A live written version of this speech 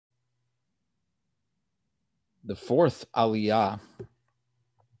the fourth aliyah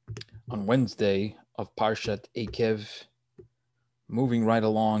on Wednesday of Parshat Eikev, moving right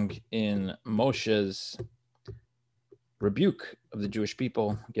along in Moshe's rebuke of the Jewish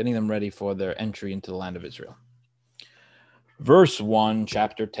people, getting them ready for their entry into the land of Israel. Verse 1,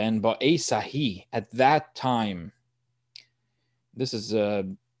 chapter 10, Ba'esahi, at that time. This is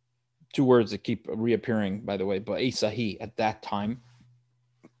two words that keep reappearing, by the way. Ba'esahi, at that time.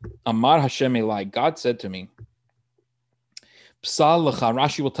 Amar Hashem Elai, God said to me, Psal lecha,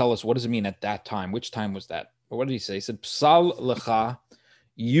 Rashi will tell us what does it mean at that time. Which time was that? What did he say? He said, Psal lecha,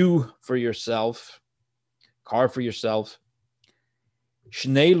 you for yourself, carve for yourself,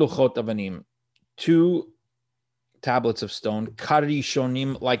 Shnei luchot avanim, 2 tablets of stone,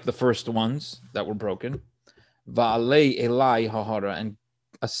 karishonim, like the first ones that were broken, va'alei elai hahara, and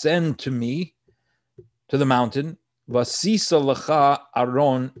ascend to me, to the mountain, vasisa lecha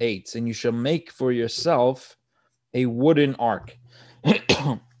aron eitz, and you shall make for yourself a wooden ark.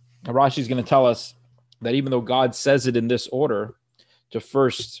 Rashi is going to tell us that even though God says it in this order, to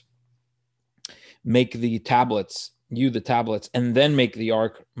first make the tablets, and then make the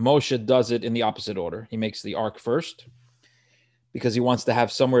ark, Moshe does it in the opposite order. He makes the ark first because he wants to have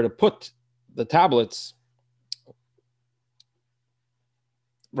somewhere to put the tablets.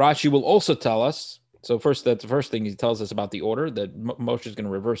 Rashi will also tell us, so first, that's the first thing he tells us about the order, that Moshe is going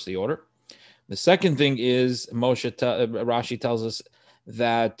to reverse the order. The second thing is Rashi tells us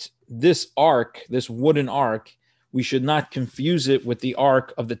that this ark, this wooden ark, we should not confuse it with the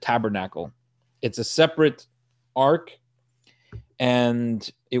ark of the tabernacle. It's a separate ark,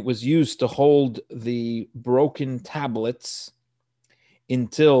 and it was used to hold the broken tablets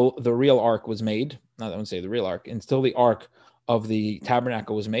until the real ark was made. Not I wouldn't say the real ark, until the ark of the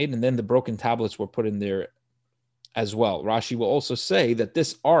tabernacle was made, and then the broken tablets were put in there as well. Rashi will also say that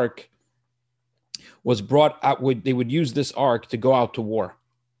this ark was brought out, they would use this ark to go out to war.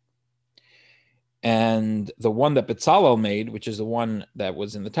 And the one that Bezalel made, which is the one that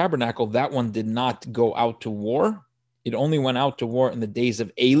was in the tabernacle, that one did not go out to war. It only went out to war in the days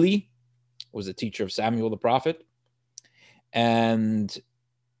of Eli, who was the teacher of Samuel the prophet. And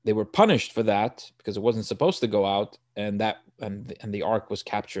they were punished for that because it wasn't supposed to go out, and the ark was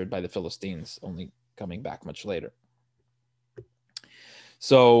captured by the Philistines, only coming back much later.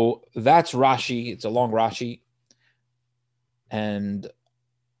 So that's Rashi. It's a long Rashi. And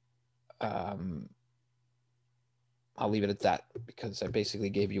I'll leave it at that because I basically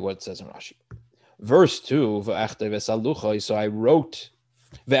gave you what it says in Rashi. Verse 2, so I wrote,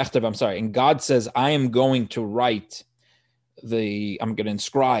 and God says, I am going to write I'm going to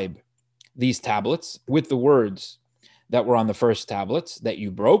inscribe these tablets with the words that were on the first tablets that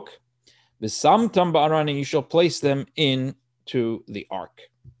you broke. And you shall place them into the ark.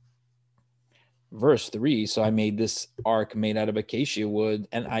 Verse 3, so I made this ark made out of acacia wood,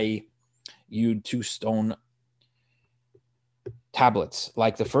 and I hewed 2 stone tablets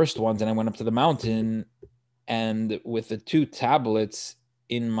like the first ones, and I went up to the mountain, and with the 2 tablets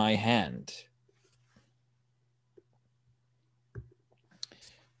in my hand.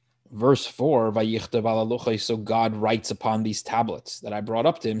 Verse 4, so God writes upon these tablets that I brought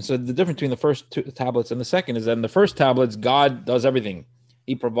up to him. So the difference between the first 2 tablets and the second is that in the first tablets, God does everything.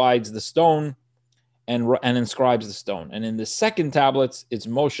 He provides the stone and inscribes the stone. And in the second tablets, it's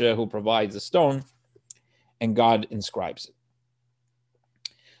Moshe who provides the stone and God inscribes it.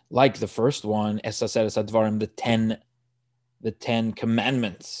 Like the first one, the 10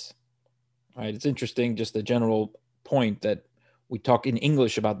 commandments. All right, it's interesting, just the general point that we talk in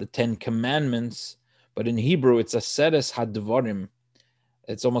English about the 10 commandments, but in Hebrew, it's aseres hadvarim.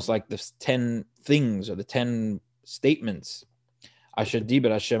 It's almost like the 10 things or the 10 statements. Asher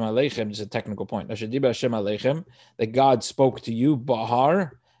diber Hashem aleichem, just a technical point. Asher diber Hashem aleichem, that God spoke to you,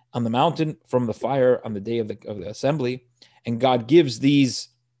 Bahar, on the mountain from the fire on the day of the assembly, and God gives these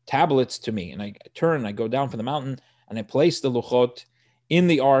tablets to me, and I turn, I go down from the mountain, and I place the luchot in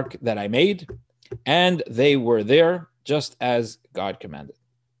the ark that I made, and they were there just as God commanded.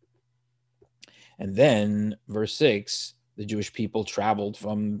 And then, verse 6, the Jewish people traveled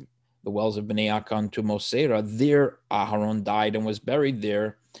from the wells of Bnei Akan to Mosera. There Aharon died and was buried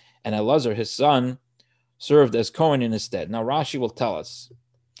there, and Elazar, his son, served as Cohen in his stead. Now Rashi will tell us.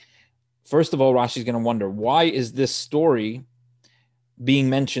 First of all, Rashi is going to wonder, why is this story being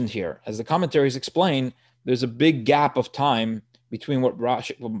mentioned here? As the commentaries explain, there's a big gap of time between what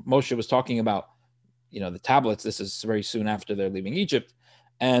Moshe was talking about, the tablets. This is very soon after they're leaving Egypt.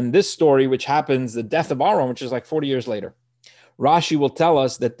 And this story, which happens, the death of Aaron, which is like 40 years later. Rashi will tell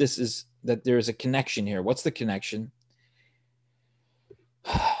us that there is a connection here. What's the connection?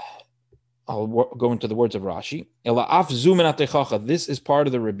 I'll go into the words of Rashi. This is part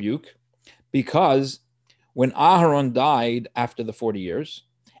of the rebuke, because when Aharon died after the 40 years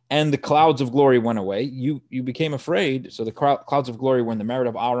and the clouds of glory went away, you became afraid. So the clouds of glory were in the merit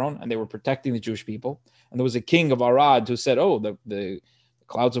of Aaron, and they were protecting the Jewish people. And there was a king of Arad who said, oh, the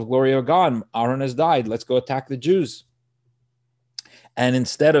clouds of glory are gone. Aaron has died. Let's go attack the Jews. And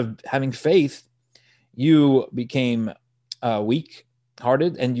instead of having faith, you became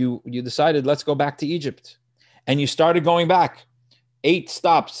weak-hearted, and you decided, let's go back to Egypt. And you started going back. 8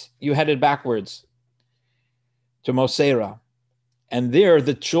 stops, you headed backwards to Mosera. And there,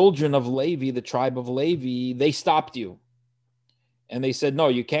 the children of Levi, the tribe of Levi, they stopped you. And they said, no,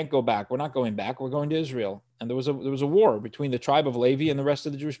 you can't go back. We're not going back. We're going to Israel. And there was a war between the tribe of Levi and the rest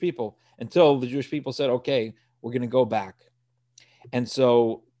of the Jewish people, until the Jewish people said, okay, we're going to go back. And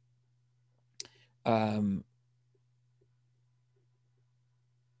so and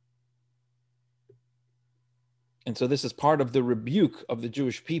so this is part of the rebuke of the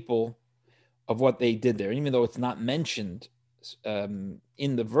Jewish people of what they did there, even though it's not mentioned in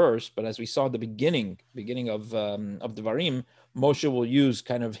the verse. But as we saw at the beginning of Devarim, Moshe will use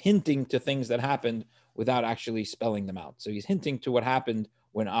kind of hinting to things that happened without actually spelling them out. So he's hinting to what happened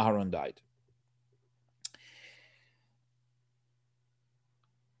when Aharon died.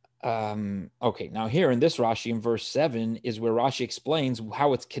 Okay, now here in this Rashi, in verse 7, is where Rashi explains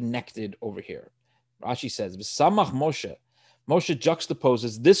how it's connected over here. Rashi says, V'samach Moshe. Moshe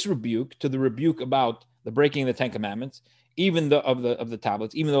juxtaposes this rebuke to the rebuke about the breaking of the Ten Commandments, even of the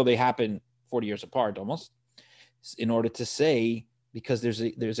tablets, even though they happen 40 years apart almost, in order to say, because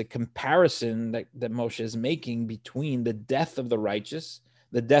there's a comparison that Moshe is making between the death of the righteous,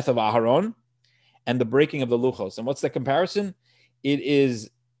 the death of Aharon, and the breaking of the Luchos. And what's the comparison? It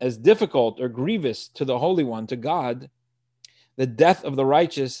is as difficult or grievous to the Holy One, to God, the death of the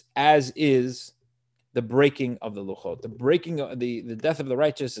righteous, as is the breaking of the Luchot. The breaking of the death of the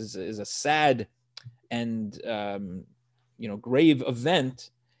righteous is a sad and grave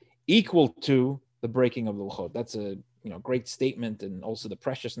event, equal to the breaking of the Luchot. That's a great statement, and also the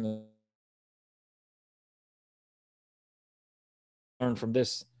preciousness learned from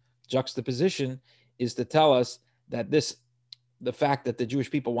this juxtaposition is to tell us that the fact that the Jewish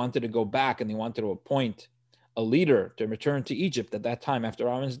people wanted to go back and they wanted to appoint a leader to return to Egypt at that time after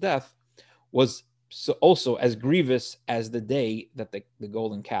Aaron's death was also as grievous as the day that the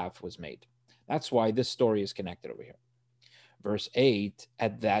golden calf was made. That's why this story is connected over here. Verse 8,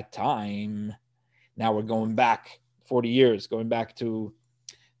 at that time, now we're going back 40 years, going back to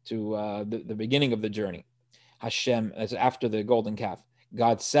the beginning of the journey. Hashem, as after the golden calf,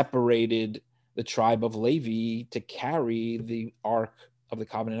 God separated the tribe of Levi to carry the ark of the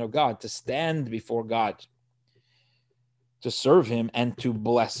covenant of God, to stand before God, to serve him, and to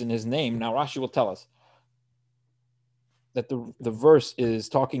bless in his name. Now Rashi will tell us that the verse is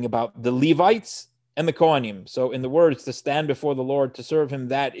talking about the Levites and the Kohanim. So in the words, to stand before the Lord, to serve him,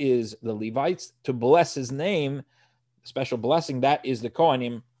 that is the Levites. To bless his name, special blessing, that is the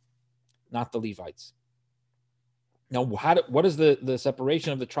Kohanim, not the Levites. Now, what is the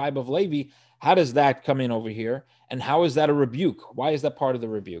separation of the tribe of Levi? How does that come in over here? And how is that a rebuke? Why is that part of the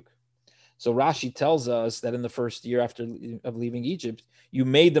rebuke? So Rashi tells us that in the first year of leaving Egypt, you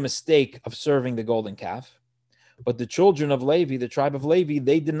made the mistake of serving the golden calf. But the children of Levi, the tribe of Levi,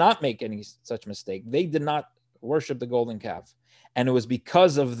 they did not make any such mistake. They did not worship the golden calf. And it was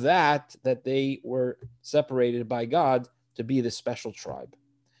because of that they were separated by God to be this special tribe.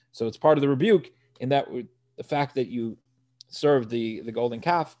 So it's part of the rebuke in that the fact that you served the golden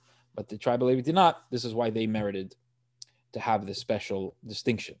calf, but the tribe of Levi did not. This is why they merited to have this special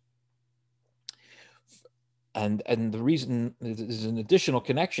distinction. And the reason there's an additional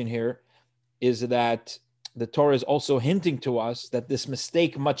connection here is that the Torah is also hinting to us that this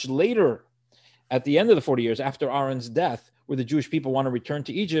mistake much later, at the end of the 40 years after Aaron's death, where the Jewish people want to return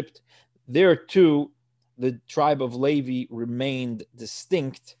to Egypt, there too, the tribe of Levi remained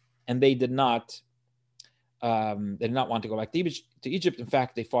distinct, and they did not want to go back to Egypt. In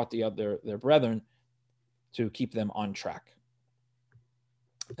fact, they fought their brethren to keep them on track.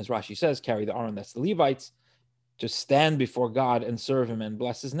 As Rashi says, carry the Aaron, that's the Levites, to stand before God and serve him and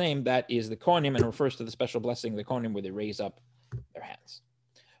bless his name, that is the Kohanim, and refers to the special blessing of the Kohanim where they raise up their hands.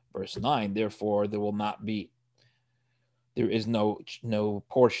 Verse 9, therefore there is no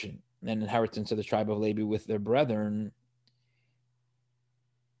portion and inheritance of the tribe of Levi with their brethren,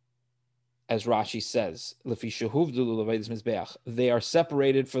 as Rashi says, they are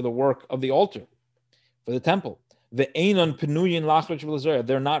separated for the work of the altar, for the temple. They're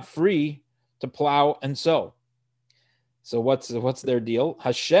not free to plow and sow. So what's their deal?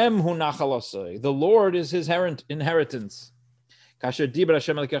 Hashem hu nachalosai. The Lord is his inheritance. Kasher dibra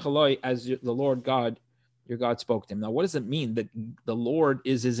Hashem elokei as the Lord God, your God spoke to him. Now, what does it mean that the Lord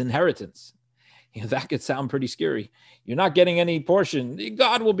is his inheritance? That could sound pretty scary. You're not getting any portion.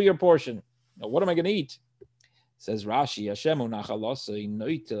 God will be your portion. Now, what am I going to eat? Says Rashi, Hashem hu nachalosai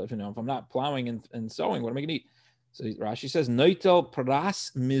noitel. If I'm not plowing and sowing, what am I going to eat? So Rashi says, noitel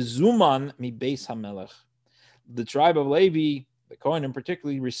pras mizuman mi beis hamelech. The tribe of Levi, the Kohanim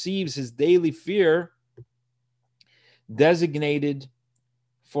particularly, receives his daily fare designated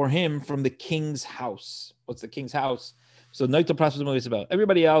for him from the king's house. What's the king's house? So noitel pras mizuman is about.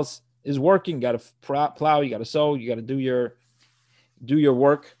 Everybody else is working. You got to plow. You got to sow. You got to do your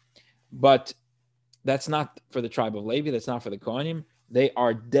work. But that's not for the tribe of Levi. That's not for the Kohanim. They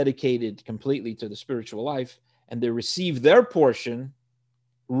are dedicated completely to the spiritual life, and they receive their portion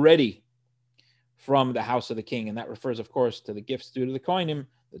ready from the house of the king. And that refers, of course, to the gifts due to the Kohanim,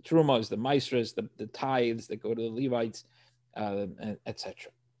 the Trumas, the Maestras, the tithes that go to the Levites,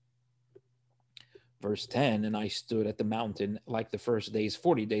 etc. Verse 10, and I stood at the mountain like the first days,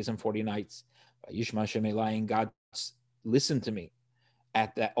 40 days and 40 nights. And God listened to me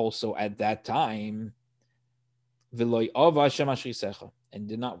at that time, and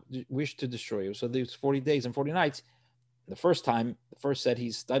did not wish to destroy you. So these 40 days and 40 nights, the first said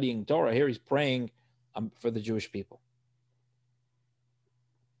he's studying Torah. Here he's praying for the Jewish people.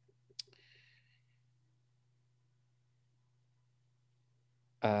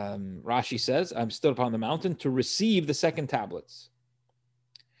 Rashi says, I'm stood upon the mountain to receive the second tablets.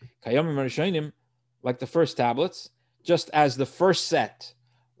 Like the first tablets, just as the first set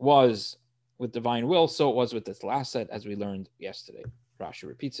was with divine will, so it was with this last set, as we learned yesterday. Rashi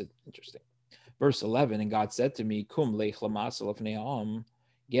repeats it. Interesting. Verse 11, and God said to me, Kum lech lamasel of ne'am,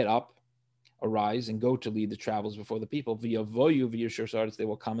 get up, arise, and go to lead the travels before the people. V'yavoyu v'yishur sa'aretz, they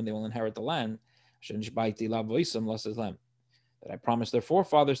will come and they will inherit the land. That I promised their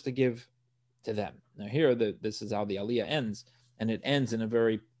forefathers to give to them. Now here, this is how the Aliyah ends, and it ends in a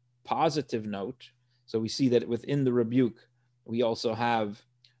very positive note. So we see that within the rebuke, we also have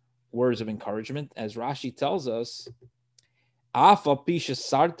words of encouragement, as Rashi tells us,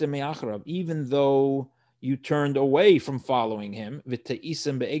 even though you turned away from following him,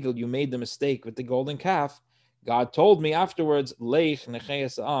 you made the mistake with the golden calf, God told me afterwards,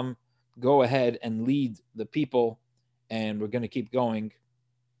 go ahead and lead the people, and we're going to keep going.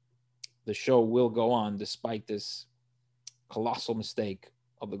 The show will go on despite this colossal mistake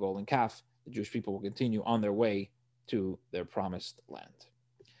of the golden calf. The Jewish people will continue on their way to their promised land.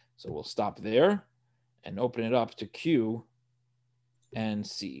 So we'll stop there and open it up to Q and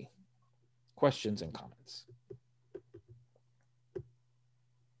C. Questions and comments.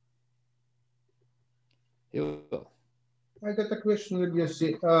 I got a question with you.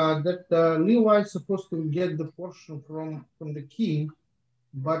 See, that Levi is supposed to get the portion from the king,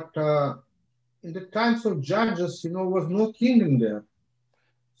 but in the times of judges, was no king in there.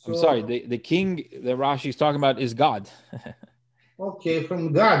 So, I'm sorry, the king that Rashi is talking about is God. Okay,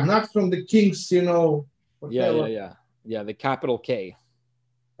 from God, not from the kings, whatever. Yeah, the capital K.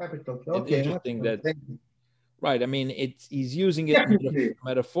 Capital K. Okay. It's interesting that, right, I mean, he's using it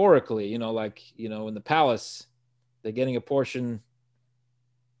metaphorically, in the palace, they're getting a portion,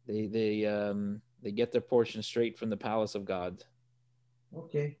 they get their portion straight from the palace of God.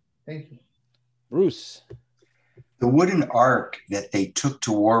 Okay, thank you. Bruce. The wooden ark that they took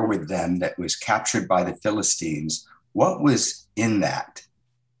to war with them that was captured by the Philistines, what was in that?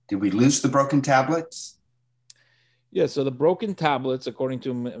 Did we lose the broken tablets? Yeah, so the broken tablets, according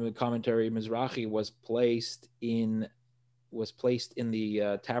to commentary Mizrahi, was placed in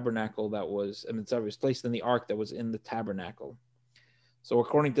the tabernacle that was, it was placed in the ark that was in the tabernacle. So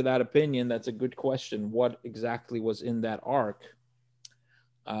according to that opinion, that's a good question. What exactly was in that ark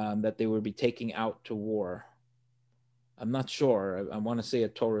that they would be taking out to war? I'm not sure. I want to say a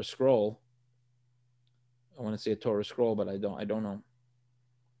Torah scroll. But I don't know.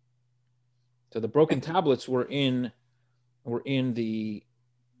 So the broken tablets were in the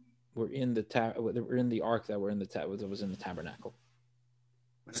ark that was in the tabernacle.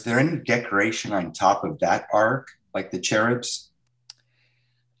 Was there any decoration on top of that ark, like the cherubs?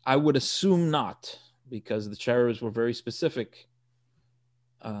 I would assume not, because the cherubs were very specific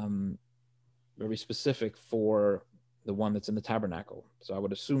for the one that's in the tabernacle. So I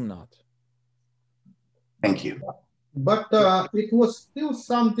would assume not. Thank you. But it was still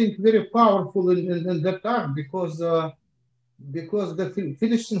something very powerful in that ark, because the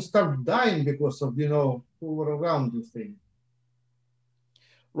Philistines started dying because of, who were around this thing.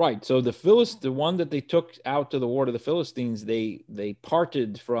 Right. So the one that they took out to the war to the Philistines, they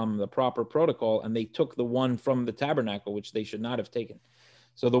parted from the proper protocol and they took the one from the tabernacle, which they should not have taken.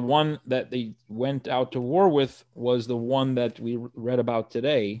 So the one that they went out to war with was the one that we read about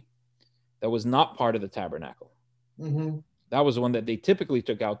today, that was not part of the tabernacle. Mm-hmm. That was the one that they typically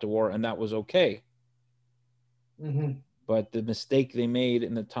took out to war, and that was okay. Mm-hmm. But the mistake they made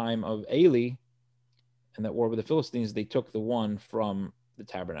in the time of Eli and that war with the Philistines, they took the one from the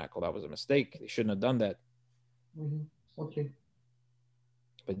tabernacle. That was a mistake. They shouldn't have done that. Mm-hmm. Okay.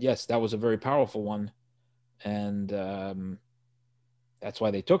 But yes, that was a very powerful one, and that's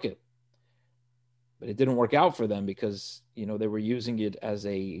why they took it. But it didn't work out for them because they were using it as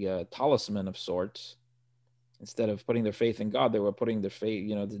a talisman of sorts. Instead of putting their faith in God, they were putting their faith.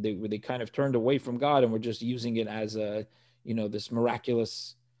 They kind of turned away from God and were just using it as a this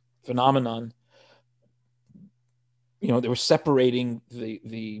miraculous phenomenon. They were separating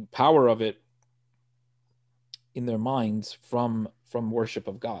the power of it in their minds from worship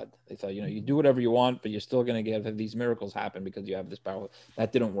of God. They thought, you do whatever you want, but you're still going to have these miracles happen because you have this power.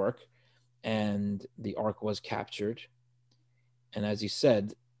 That didn't work, and the ark was captured. And as you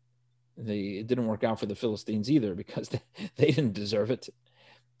said, it didn't work out for the Philistines either because they didn't deserve it.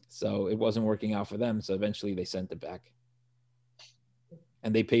 So it wasn't working out for them. So eventually they sent it back,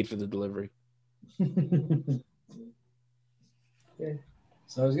 and they paid for the delivery. Okay.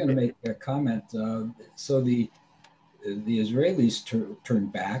 So I was going to make a comment. So the Israelis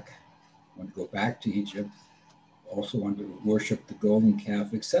turned back, wanted to go back to Egypt, also wanted to worship the golden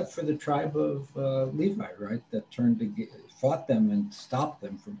calf, except for the tribe of Levi, right? That fought them and stopped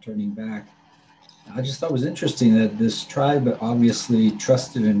them from turning back. I just thought it was interesting that this tribe obviously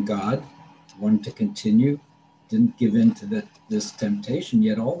trusted in God, wanted to continue, didn't give in to this temptation.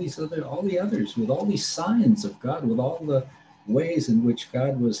 Yet all the others, with all these signs of God, with all the ways in which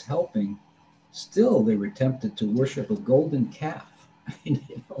God was helping, still they were tempted to worship a golden calf. I mean,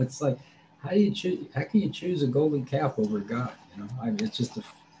 it's like, how can you choose a golden calf over God? I mean, it's just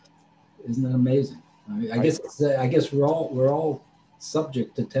isn't it amazing? I mean, I guess we're all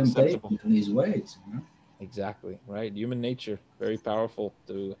subject to temptation Acceptable. in these ways. Exactly, right? Human nature, very powerful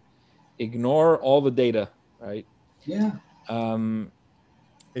to ignore all the data, right? Yeah.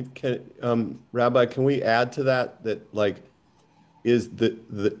 Rabbi, can we add to that like is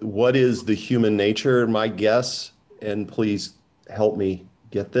what is the human nature? My guess, and please help me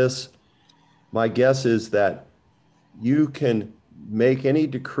get this. My guess is that you can make any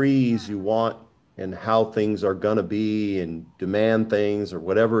decrees you want and how things are going to be and demand things or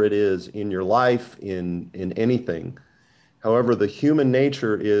whatever it is in your life, in anything. However, the human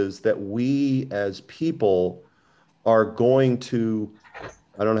nature is that we as people are going to,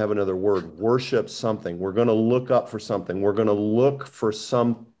 I don't have another word, worship something. We're going to look up for something. We're going to look for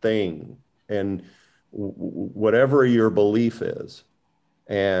something, and whatever your belief is.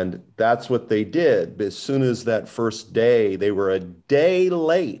 And that's what they did. As soon as that first day, they were a day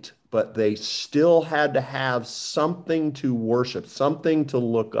late, but they still had to have something to worship, something to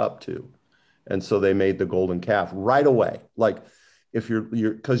look up to. And so they made the golden calf right away. Like if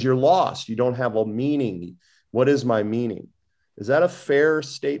because you're lost, you don't have a meaning. What is my meaning? Is that a fair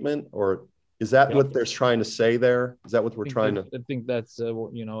statement, or is that what they're trying to say there? Is that what we're trying to? I think that's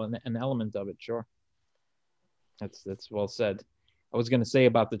an element of it. Sure, that's well said. I was going to say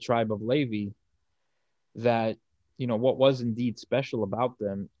about the tribe of Levi that what was indeed special about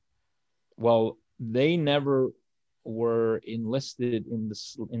them. Well, they never were enlisted in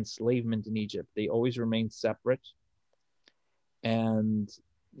the enslavement in Egypt. They always remained separate. And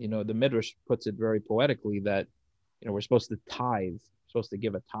the Midrash puts it very poetically that we're supposed to tithe, supposed to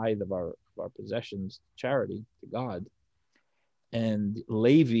give a tithe of our possessions, charity to God. And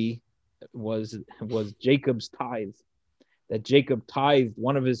Levi was Jacob's tithe. That Jacob tithed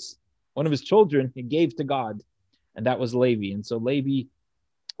one of his children, he gave to God, and that was Levi. And so Levi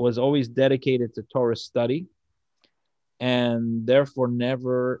was always dedicated to Torah study, and therefore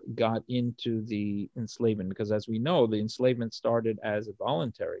never got into the enslavement, because as we know, the enslavement started as a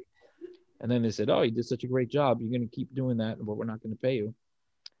voluntary. And then they said, oh, you did such a great job, you're going to keep doing that, but we're not going to pay you.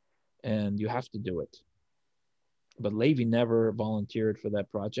 And you have to do it. But Levi never volunteered for that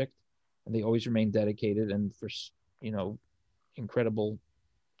project, and they always remained dedicated. And for, incredible,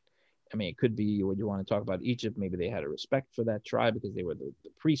 I mean, it could be what you want to talk about Egypt. Maybe they had a respect for that tribe because they were the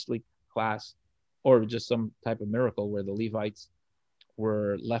priestly class, or just some type of miracle where the Levites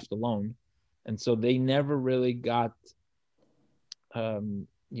were left alone. And so they never really got, they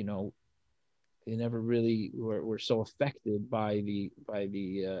never really were so affected by the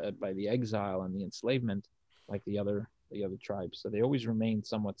exile and the enslavement like the other the other tribes. So they always remain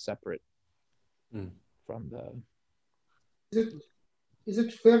somewhat separate from the. Is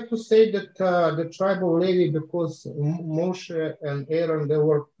it fair to say that the tribe of Levi, because Moshe and Aaron, they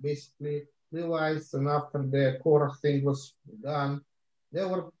were basically Levites, and after the Korah thing was done, they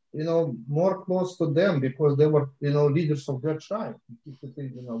were, more close to them because they were, leaders of their tribe.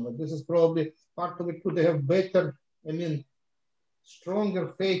 But this is probably part of it. Could they have better,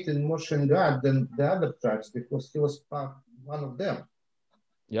 stronger faith in Moshe and God than the other tribes because he was one of them?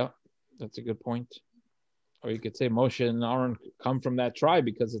 Yeah, that's a good point. Or you could say Moshe and Aaron come from that tribe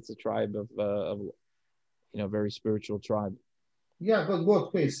because it's a tribe of very spiritual tribe. Yeah, but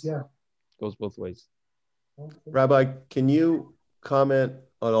both ways. Yeah, goes both ways. okay. Rabbi, can you comment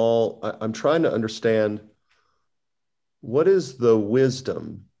on all? I'm trying to understand what is the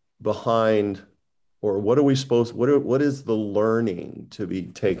wisdom behind, or what are we supposed? What is the learning to be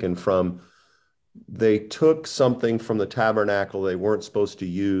taken from? They took something from the tabernacle they weren't supposed to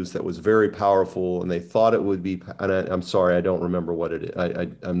use that was very powerful, and they thought it would be. And I'm sorry, I don't remember what it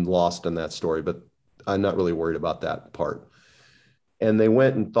is. I'm lost in that story, but I'm not really worried about that part. And they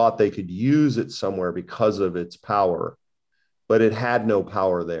went and thought they could use it somewhere because of its power, but it had no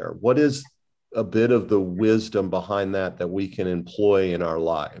power there. What is a bit of the wisdom behind that we can employ in our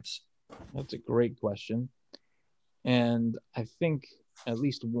lives? That's a great question. And I think at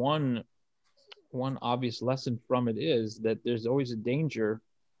least one obvious lesson from it is that there's always a danger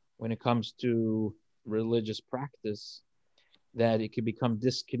when it comes to religious practice that it could become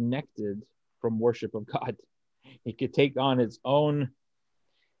disconnected from worship of God. It could take on its own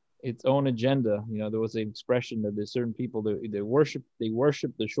agenda. There was an expression that there's certain people that they worship the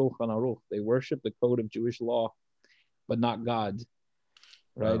Shulchan Aruch, they worship the code of Jewish law, but not God.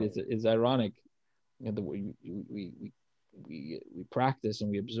 Right? Wow. It's ironic. We practice and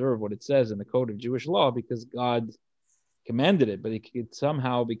we observe what it says in the code of Jewish law because God commanded it, but it could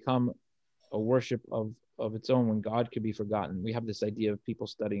somehow become a worship of its own when God could be forgotten. We have this idea of people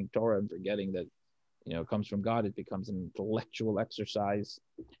studying Torah and forgetting that it comes from God. It becomes an intellectual exercise.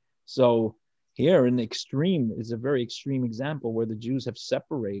 So here in the extreme is a very extreme example where the Jews have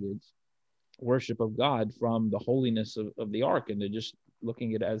separated worship of God from the holiness of the ark, and they're just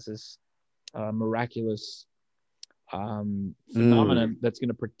looking at it as this miraculous phenomenon that's going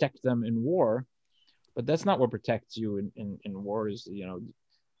to protect them in war. But that's not what protects you in war is,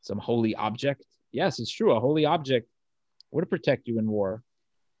 some holy object. Yes, it's true. A holy object would protect you in war.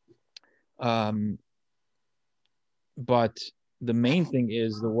 But the main thing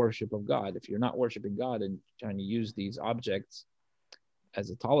is the worship of God. If you're not worshiping God and trying to use these objects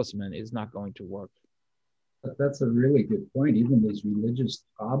as a talisman, it's not going to work. But that's a really good point. Even these religious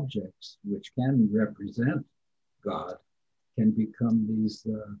objects, which can represent God, can become these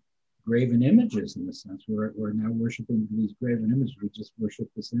graven images in a sense. We're now worshiping these graven images. We just worship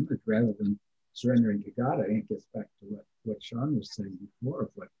this image rather than surrendering to God. I think it gets back to what Sean was saying before of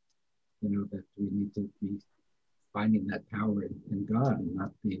what, that we need to be finding that power in God and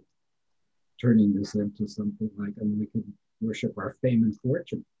not be turning this into something like, we can worship our fame and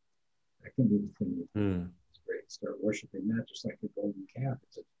fortune. That can be the thing. It's great. Start worshiping that just like a golden calf.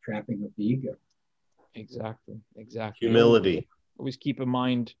 It's a trapping of the ego. Exactly. Humility. Always keep in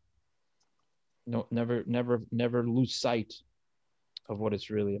mind, never lose sight of what it's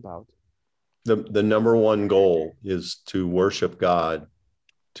really about. The number one goal is to worship God,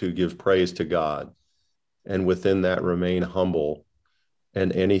 to give praise to God, and within that remain humble,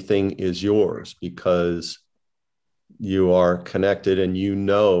 and anything is yours because you are connected and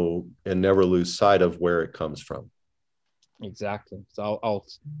and never lose sight of where it comes from. Exactly. So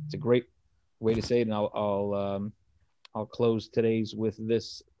it's a great way to say it, and I'll close today's with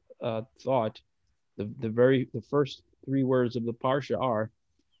this thought. The first three words of the parsha are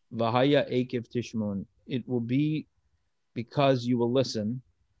Vahaya Eikev Tishmon. It will be because you will listen.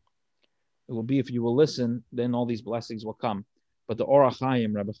 It will be if you will listen, then all these blessings will come. But the Orach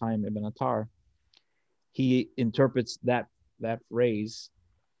Chaim, Rabbi Chaim Ibn Attar, he interprets that phrase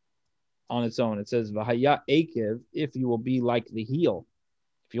on its own. It says Vahaya Eikev, if you will be like the heel,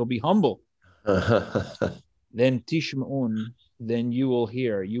 if you'll be humble, then Tishmon, then you will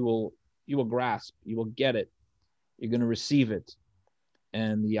hear, you will grasp, you will get it, you're going to receive it.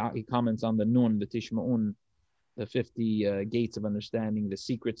 And he comments on the Nun, the Tishma'un, the 50 gates of understanding, the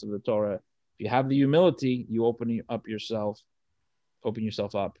secrets of the Torah. If you have the humility, you open yourself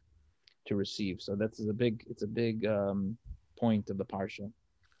up to receive. So it's a big point of the parsha.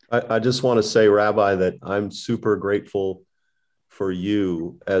 I just want to say, Rabbi, that I'm super grateful for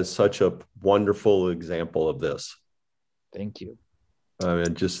you as such a wonderful example of this. Thank you. I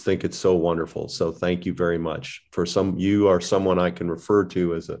just think it's so wonderful. So thank you very much. You are someone I can refer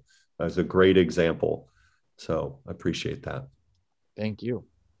to as a great example. So I appreciate that. Thank you.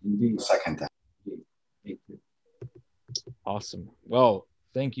 Indeed. Second that. Thank you. Awesome. Well,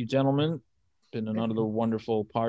 thank you, gentlemen. Been another wonderful part.